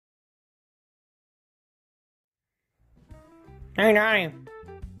Hey, Donnie.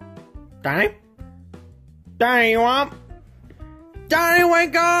 Donnie? Donnie, you up? Donnie,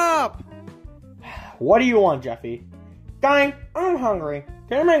 wake up! What do you want, Jeffy? Donnie, I'm hungry.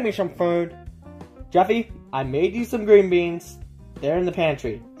 Can you make me some food? Jeffy, I made you some green beans. They're in the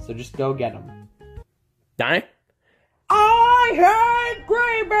pantry, so just go get them. Donnie? I hate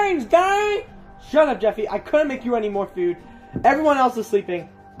green beans, Donnie! Shut up, Jeffy. I couldn't make you any more food. Everyone else is sleeping.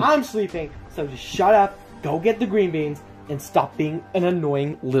 I'm sleeping. So just shut up, go get the green beans, and stop being an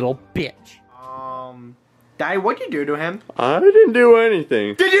annoying little bitch. Daddy, what'd you do to him? I didn't do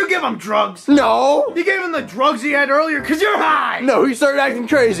anything. Did you give him drugs? No! You gave him the drugs he had earlier because you're high! No, he started acting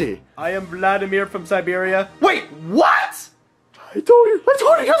crazy. I am Vladimir from Siberia. Wait, what? I told you because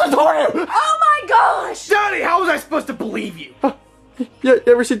I told you! Oh my gosh! Daddy, how was I supposed to believe you? You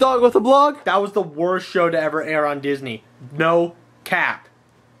ever see Dog with a Blog? That was the worst show to ever air on Disney. No cap.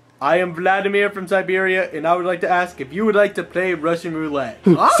 I am Vladimir from Siberia, and I would like to ask if you would like to play Russian roulette.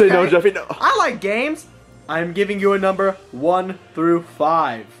 Okay. Say no, Jeffy, no. I like games. I'm giving you a number 1 through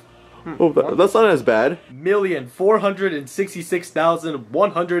 5. Oh, that's not as bad.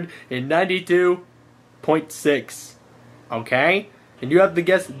 1,466,192.6. Okay? And you have to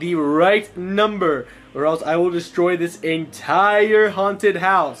guess the right number, or else I will destroy this entire haunted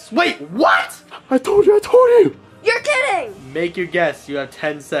house. Wait, what? I told you! You're kidding! Make your guess. You have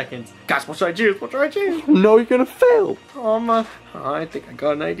 10 seconds. Gosh, what should I choose? What should I choose? No, you're gonna fail. I think I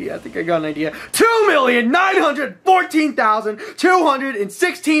got an idea.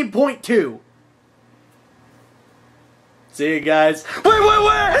 2,914,216.2. See you guys.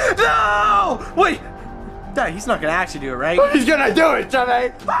 Wait! No! Wait! Dad, he's not gonna actually do it, right? He's gonna do it,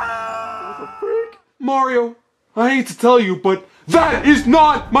 Jeffy! Mario, I hate to tell you, but that is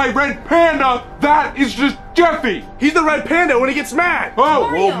not my red panda. That is just Jeffy. He's the red panda when he gets mad. Oh,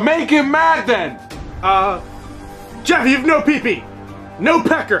 well, make him mad then. Jeff, you've no pee-pee, no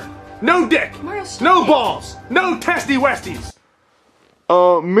pecker, no dick, no balls, no testy-westies.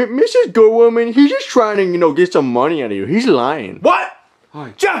 Mrs. Good Woman, he's just trying to, get some money out of you. He's lying. What? I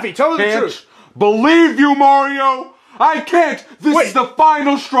Jeffy, tell me the truth. believe you, Mario. I can't. This is the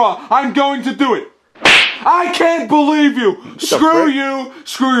final straw. I'm going to do it. I can't believe you. Screw you.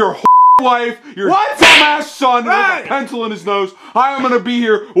 Screw your wife, your dumbass son with a pencil in his nose. I am going to be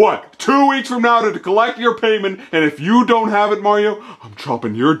here, 2 weeks from now to collect your payment, and if you don't have it, Mario, I'm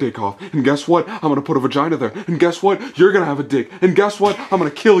chopping your dick off, and guess what? I'm going to put a vagina there, and guess what? You're going to have a dick, and guess what? I'm going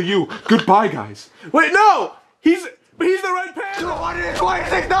to kill you. Goodbye, guys. Wait, no! He's the red panda!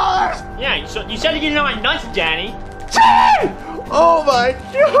 $26! Yeah, so you said you didn't know my nuts, Danny. Oh my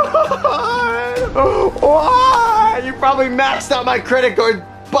god! Why? You probably maxed out my credit card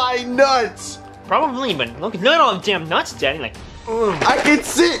buying nuts! Probably, but look at all the damn nuts, Danny. Like, I can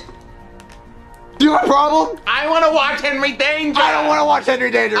sit! Do you have a problem? I want to watch Henry Danger! I don't want to watch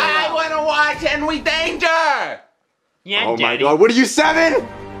Henry Danger! I want to watch Henry Danger! yeah, Oh my Danny. god, what are you, 7?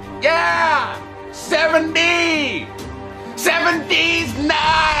 Yeah! 70! 70's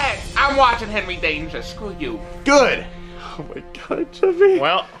nuts! I'm watching Henry Danger, screw you. Good! Oh my god, Jeffy.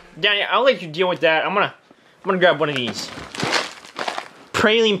 Well, Danny, I'll let you deal with that. I'm gonna grab one of these.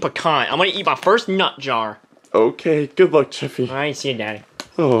 Praline pecan. I'm gonna eat my first nut jar. Okay, good luck, Jeffy. Alright, see you, Daddy.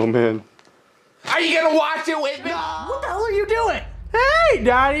 Oh man. Are you gonna watch it with me? What the hell are you doing? Hey,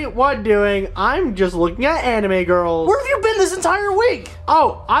 Daddy, what doing? I'm just looking at anime girls. Where have you been this entire week?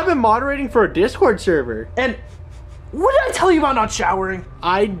 Oh, I've been moderating for a Discord server. And What did I tell you about not showering?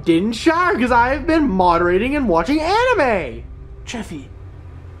 I didn't shower because I've been moderating and watching anime. Jeffy.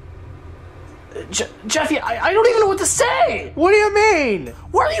 Jeffy, I don't even know what to say! What do you mean?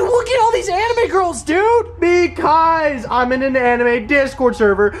 Why are you looking at all these anime girls, dude? Because I'm in an anime Discord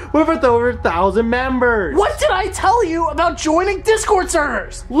server with over 1,000 members. What did I tell you about joining Discord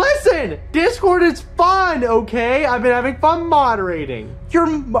servers? Listen, Discord is fun, okay? I've been having fun moderating. You're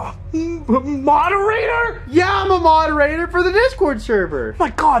moderator? Yeah, I'm a moderator for the Discord server. My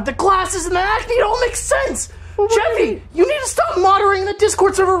god, the glasses and the acne, it all makes sense! Jeffy, you need to stop moderating the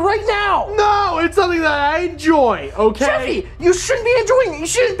Discord server right now! No, it's something that I enjoy, okay? Jeffy, you shouldn't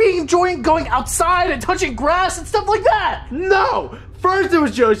be enjoying going outside and touching grass and stuff like that! No! First it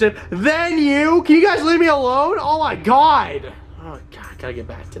was Joseph, then you. Can you guys leave me alone? Oh my god. Oh god, I gotta get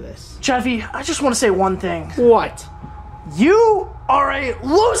back to this. Jeffy, I just want to say one thing. What? You are a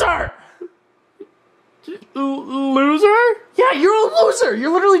loser! Loser? Yeah, you're a loser!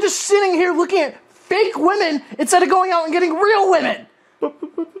 You're literally just sitting here looking at fake women instead of going out and getting real women! But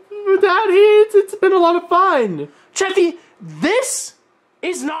Daddy, it's been a lot of fun. Jeffy, this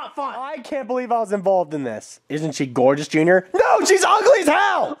is not fun. I can't believe I was involved in this. Isn't she gorgeous, Junior? No, she's ugly as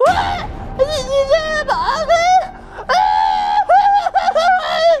hell! What?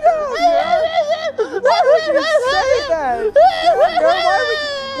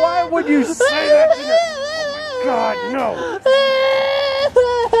 you say that, Junior? Oh my God, no.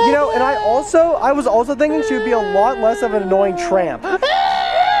 You know, and I was also thinking she would be a lot less of an annoying tramp.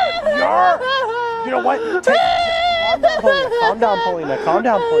 You know what? Calm down, Paulina. Calm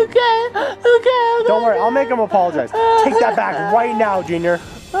down, Paulina. Okay. Don't worry, I'll make him apologize. Take that back right now, Junior.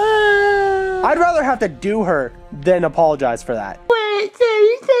 I'd rather have to do her than apologize for that. Wait, so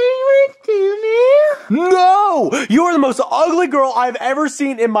you said you would do me? No! You are the most ugly girl I've ever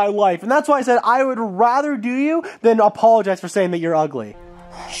seen in my life. And that's why I said I would rather do you than apologize for saying that you're ugly.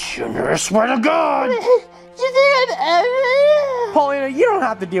 Junior, I swear to God! You think I'm ugly? Paulina, you don't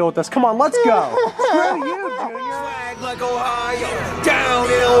have to deal with this. Come on, let's go. Screw you, Junior. Swag like Ohio, down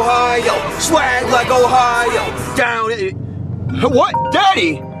in Ohio. Swag like Ohio, down in... What?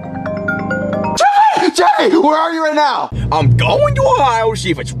 Daddy? Jeffy, where are you right now? I'm going to Ohio to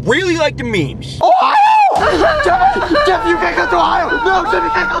see if it's really like the memes. Ohio! Jeffy, you can't go to Ohio! No, Jeffy,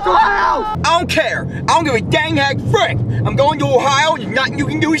 you can't go to Ohio! I don't care. I don't give a dang heck frick. I'm going to Ohio and there's nothing you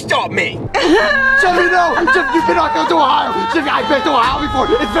can do to stop me. Jeffy, no! Jeffy, you cannot go to Ohio! Jeffy, I've been to Ohio before!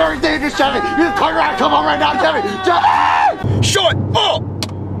 It's very dangerous, Jeffy! You just turn around and come home right now, Jeffy! Jeffy! Shut up!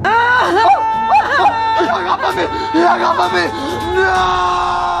 He hung up on me! He hung up on me! No!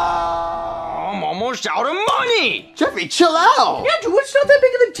 I'm almost out of money! Jeffy, chill out! Yeah, dude, it's not that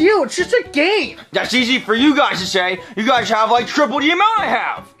big of a deal. It's just a game. That's easy for you guys to say. You guys have like triple the amount I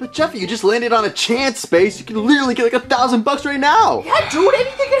have. But Jeffy, you just landed on a chance space. You can literally get like $1,000 right now. Yeah, dude,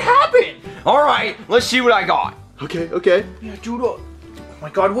 anything can happen. All right, let's see what I got. Okay. Yeah, dude. Oh my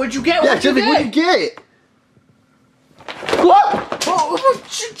God, what'd you get? Yeah, What'd you Jeffy, get? what'd you get? What? Oh,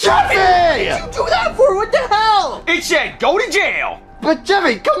 Jeffy! What'd you do that for? What the hell? It said go to jail. But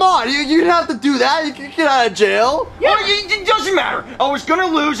Jeffy, come on, you didn't have to do that. You can get out of jail. Yeah. Well, it doesn't matter. I was gonna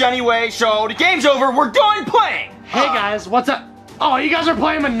lose anyway, so the game's over. We're done playing. Hey guys, what's up? Oh, you guys are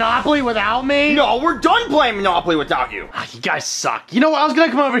playing Monopoly without me? No, we're done playing Monopoly without you. Ah, you guys suck. You know what? I was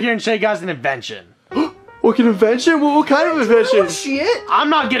gonna come over here and show you guys an invention. What kind of invention? What kind of invention? Shit! I'm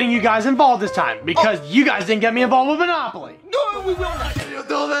not getting you guys involved this time because you guys didn't get me involved with Monopoly. No, we will not. You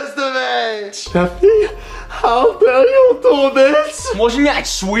do this to me! Jeffy, how dare you do this? Wasn't that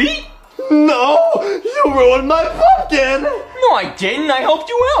sweet? No! You ruined my pumpkin! No, I didn't. I helped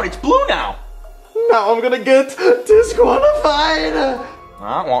you out. It's blue now. Now I'm gonna get disqualified!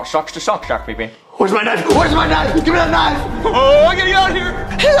 Well, sucks to suck, baby. Where's my knife? Where's my knife? Give me that knife! Oh, I gotta get out of here!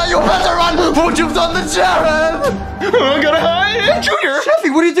 Yeah, you better run! Won't you've done the sheriff! I gotta hide! Junior! Jeffy,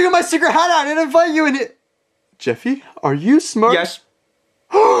 what are you doing with my secret hideout? I didn't invite you in it. Jeffy, are you smart? Yes.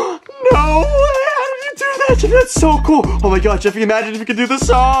 No way! How did you do that? Jeffy, that's so cool! Oh my God, Jeffy, imagine if you could do the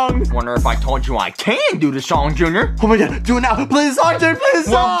song! Wonder if I told you I can do the song, Junior. Oh my God, do it now! Play the song, Jeffy, play the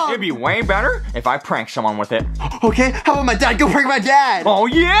song! Well, it'd be way better if I prank someone with it. Okay, how about my dad? Go prank my dad! Oh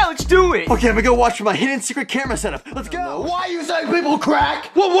yeah, let's do it! Okay, I'm gonna go watch for my hidden secret camera setup. Let's go! Why are you saying people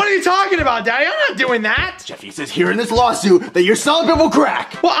crack? Well, what are you talking about, Daddy? I'm not doing that. Jeffy says here in this lawsuit that you're selling people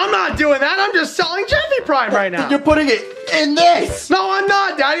crack. Well, I'm not doing that. I'm just selling Jeffy Prime right now. You're putting it in this! No, I'm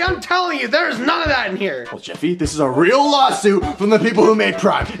not, Daddy. I'm telling you, there's none of that in here. Well, Jeffy, this is a real lawsuit from the people who made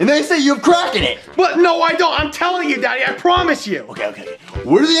Prime, and they say you have crack in it. But no, I don't. I'm telling you, Daddy. I promise you. Okay.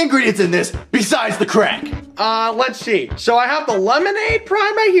 What are the ingredients in this besides the crack? Let's see. So I have the lemonade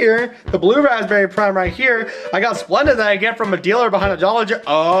prime right here, the blue raspberry prime right here. I got Splenda that I get from a dealer behind a Dollar General.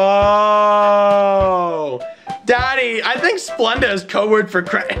 Oh, Daddy, I think Splenda is code word for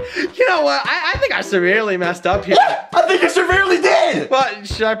crack. You know what? I think I severely messed up here. Yeah, I think you severely did. But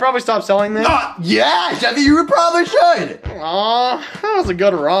should I probably stop selling this? Yeah, Jeffy, you probably should. Aw, that was a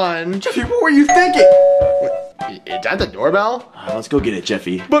good run. Jeffy, what were you thinking? Is that the doorbell? Let's go get it,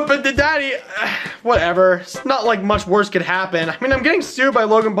 Jeffy. But Daddy, whatever. It's not like much worse could happen. I mean, I'm getting sued by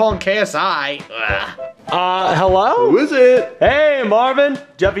Logan Paul and KSI. Hello? Who is it? Hey, Marvin.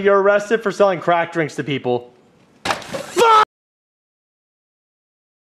 Jeffy, you're arrested for selling crack drinks to people.